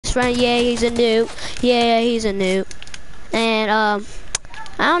best friend. Yeah, he's a noob. Yeah, he's a noob. And I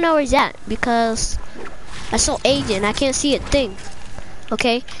don't know where he's at because I saw agent. I can't see a thing.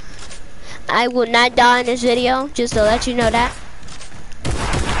 Okay. I will not die in this video, just to let you know that.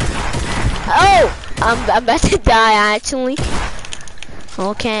 Oh, I'm about to die actually.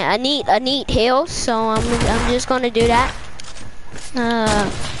 Okay, I need heals, so I'm just gonna do that.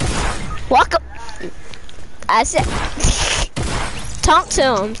 Walk up. I said, talk to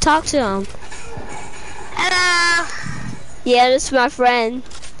him. Hello. Yeah, this is my friend.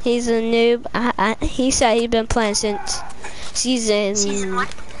 He's a noob. He said he's been playing since season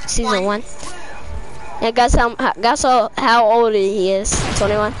one. And guess how old he is?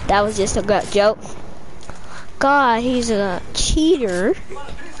 21. That was just a good joke. God, he's a cheater.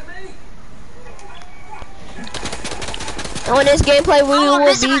 On this gameplay,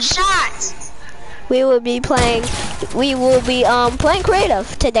 we will be playing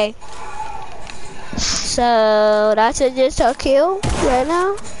creative today. So that's just a kill right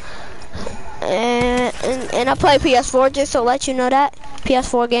now. And I play PS4 just to let you know that.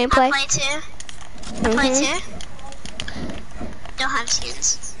 PS4 gameplay. I play too. I play too. Don't have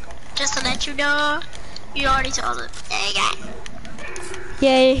skins. Just to let you know. You already told him. There you go.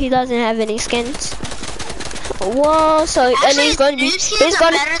 Yeah, he doesn't have any skins. Whoa, so actually, and he's gonna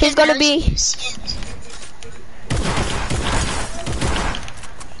be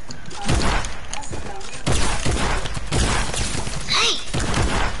Hey.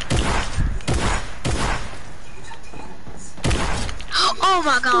 Oh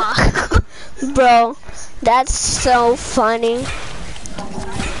my god. Bro, that's so funny.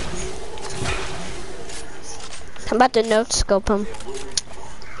 I'm about to no-scope him.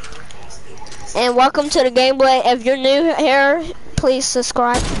 And welcome to the gameplay. If you're new here, please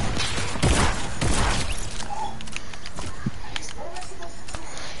subscribe.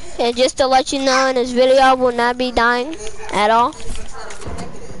 And just to let you know, in this video, I will not be dying at all.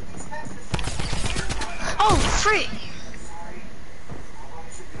 Oh, free.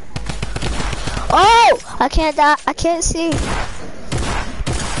 Oh, I can't die. I can't see.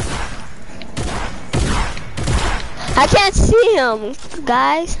 I can't see him,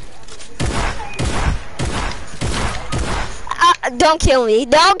 guys. Don't kill me.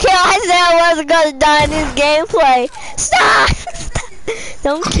 Don't kill. I said I wasn't gonna die in this gameplay. Stop.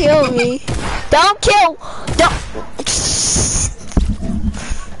 Don't kill me. Don't kill. Don't.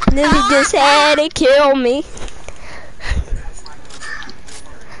 Nigga just had to kill me.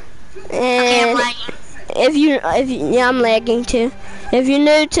 And yeah, I'm lagging too. If you're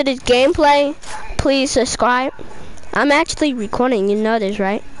new to this gameplay, please subscribe. I'm actually recording, you know this,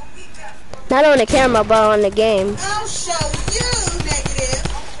 right? Not on the camera, but on the game. I'll show you, negative.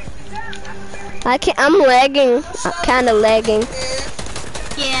 I'm lagging, kind of lagging.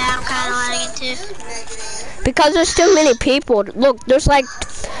 Yeah, I'm kind of lagging too. Because there's too many people. Look, there's like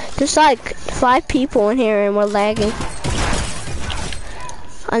 5 people in here and we're lagging.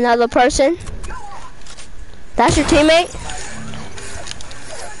 Another person. That's your teammate?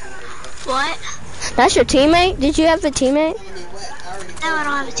 What? That's your teammate? Did you have a teammate? No, I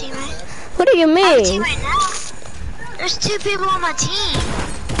don't have a teammate. What do you mean? I have a teammate now. There's 2 people on my team.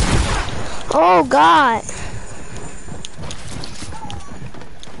 Oh God.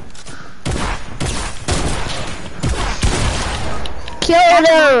 Killed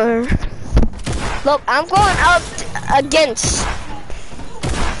her. Look, I'm going up against.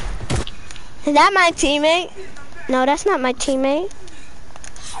 Is that my teammate? No, that's not my teammate.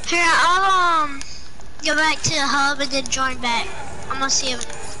 Here, I'll go back to the hub and then join back. I'm gonna see if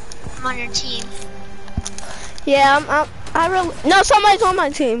I'm on your team. Yeah, no, somebody's on my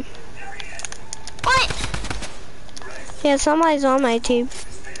team. What? Yeah, somebody's on my team.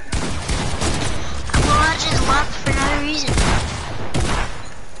 Well, I just left for no reason.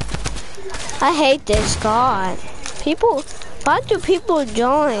 I hate this God. People, why do people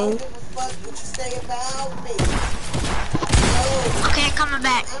join? Okay, coming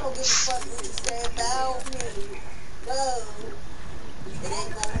back.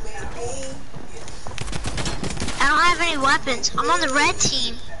 I don't have any weapons. I'm on the red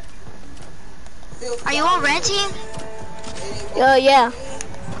team. Are you on red team? Oh yeah.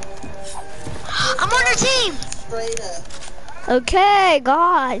 I'm on your team. Okay,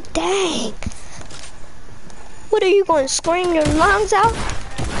 God dang. What are you going to scream your lungs out?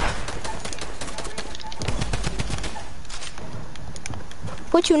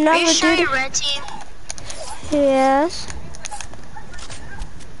 What you never Are you sure do? you're red team? Yes.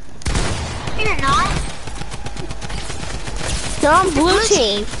 You're not. No, I'm blue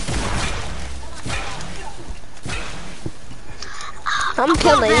team. I'm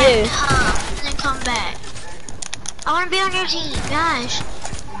killing you. Then come back. I want to be on your team, guys.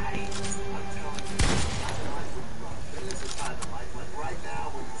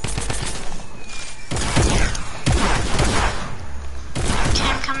 Okay,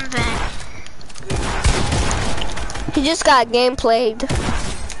 I'm coming back. He just got gameplayed.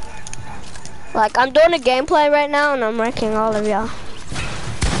 Like, I'm doing a gameplay right now and I'm wrecking all of y'all.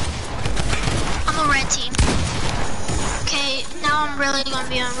 I'm a red team. Okay, now I'm really gonna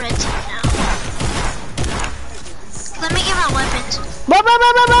be on red team now. Let me get my weapons.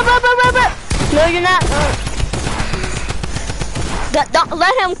 No, you're not. Don't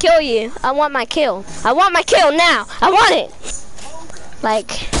let him kill you. I want my kill. I want my kill now. I want it.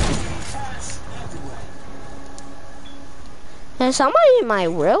 Like, is somebody in my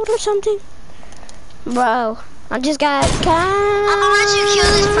world or something? Bro, I just got I'm gonna let you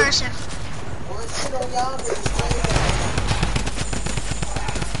kill this person.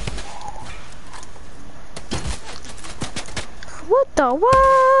 What the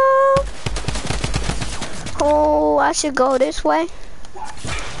world? Oh, I should go this way.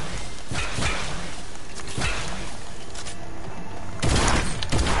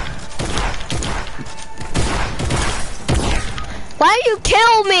 Why you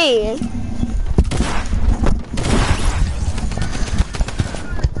kill me?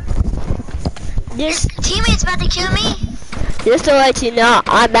 Your teammate's about to kill me. Just to let you know,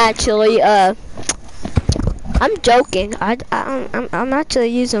 I'm actually I'm joking. I'm actually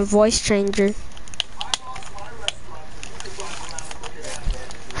using voice changer.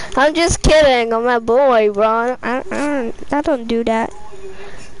 I'm just kidding. I'm a boy, bro. I don't do that.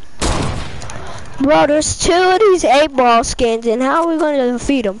 Bro, there's 2 of these 8-ball skins, and how are we gonna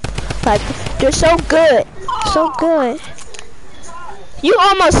defeat them? Like, they're so good, so good. You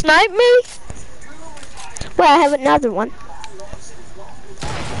almost sniped me. Wait, I have another one.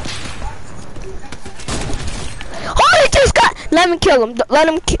 Oh, he just got. Let me kill him.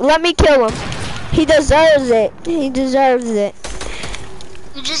 Let me kill him. He deserves it. He deserves it.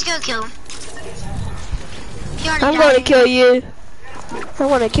 You just go kill him. I'm going to kill you. I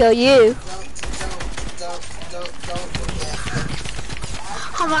want to kill you.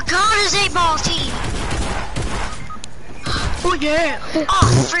 Oh my God, it's 8-ball team. Oh yeah.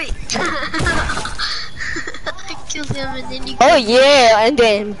 Oh, freak. I killed him and then you. Oh yeah, and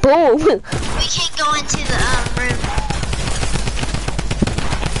then boom. We can't go into the room.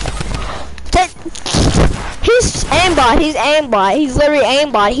 He's aimbot. He's aimbot. He's literally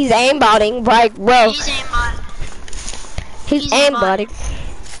aimbot. He's aimbotting, right, bro? He's aimbot. He's aimbotting.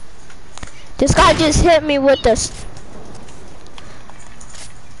 This guy just hit me with this.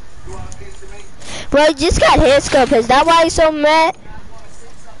 Bro, he just got hit scope. Is that why he's so mad?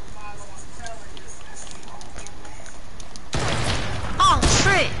 Oh,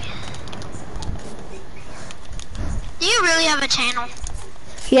 frick. Do you really have a channel?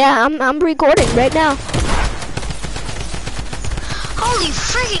 Yeah, I'm recording right now. Holy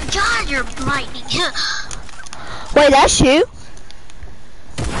freaking God, you're lightning. Wait, that's you?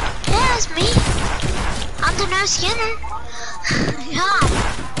 Yeah, that's me. I'm the no skinner. Yeah.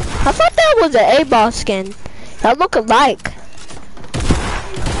 I thought that was an 8-ball skin. That look alike.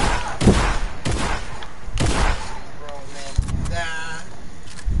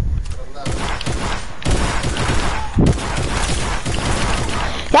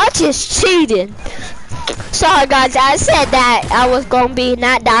 Y'all just cheating. Sorry guys, I said that I was gonna be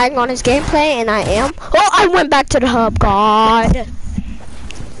not dying on his gameplay, and I am. Oh, I went back to the hub, God.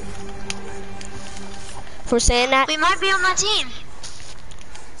 For saying that. We might be on my team.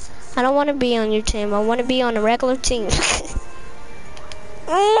 I don't want to be on your team. I want to be on a regular team.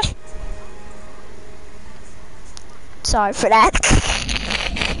 Sorry for that.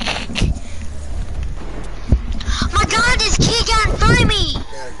 My God, this kid got in front of me.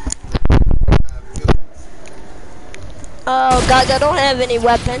 Oh, guys, I don't have any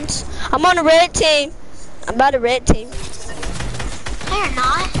weapons. I'm on a red team. I'm about a red team. No, you're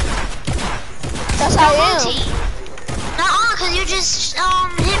not. That's how I am. Nuh-uh, because you just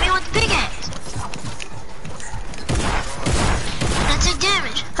hit me with the pickaxe. I took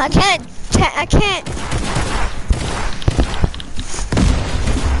damage. I can't.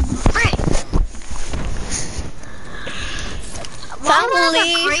 Frick. Why do I have a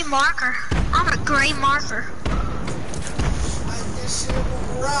Finally. gray marker? I'm a gray marker.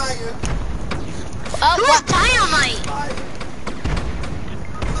 Oh, Who is dynamite?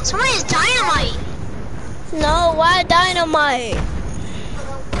 Someone is dynamite. no, why dynamite?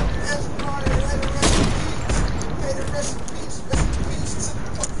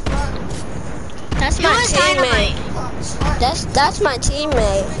 That's Who my is teammate. dynamite? That's my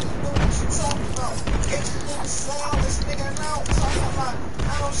teammate.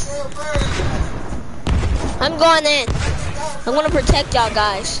 I'm going in. I'm gonna protect y'all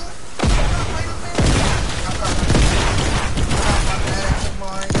guys.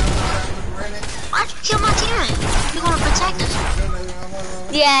 Why'd you kill my teammate? You gonna protect us?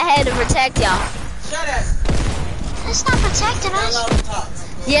 Yeah, I had to protect y'all. It's not protecting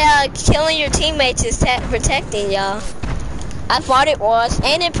us. Yeah, killing your teammates is protecting y'all. I thought it was.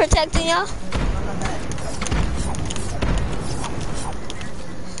 Ain't it protecting y'all?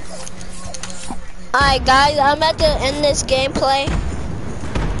 Alright guys, I'm at the end this gameplay.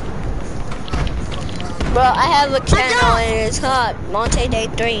 Bro, I have a channel and it's called Montay Day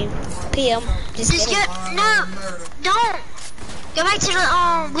 3 PM. Just kidding. No, don't. Go back to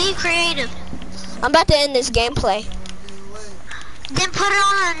the leave creative. I'm about to end this gameplay. Then put it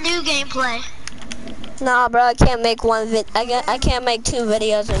on a new gameplay. Nah, bro, I can't make I can't make 2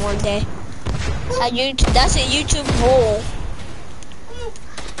 videos in one day. That's a YouTube rule.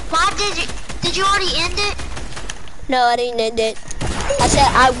 Why did you already end it? No, I didn't end it. I said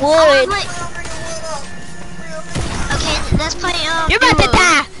I would. Okay, let's play You're about to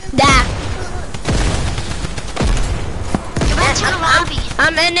die. Go back to the lobby.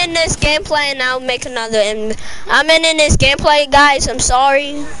 I'm ending this gameplay and I'll make another. I'm ending this gameplay, guys. I'm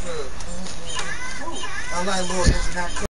sorry.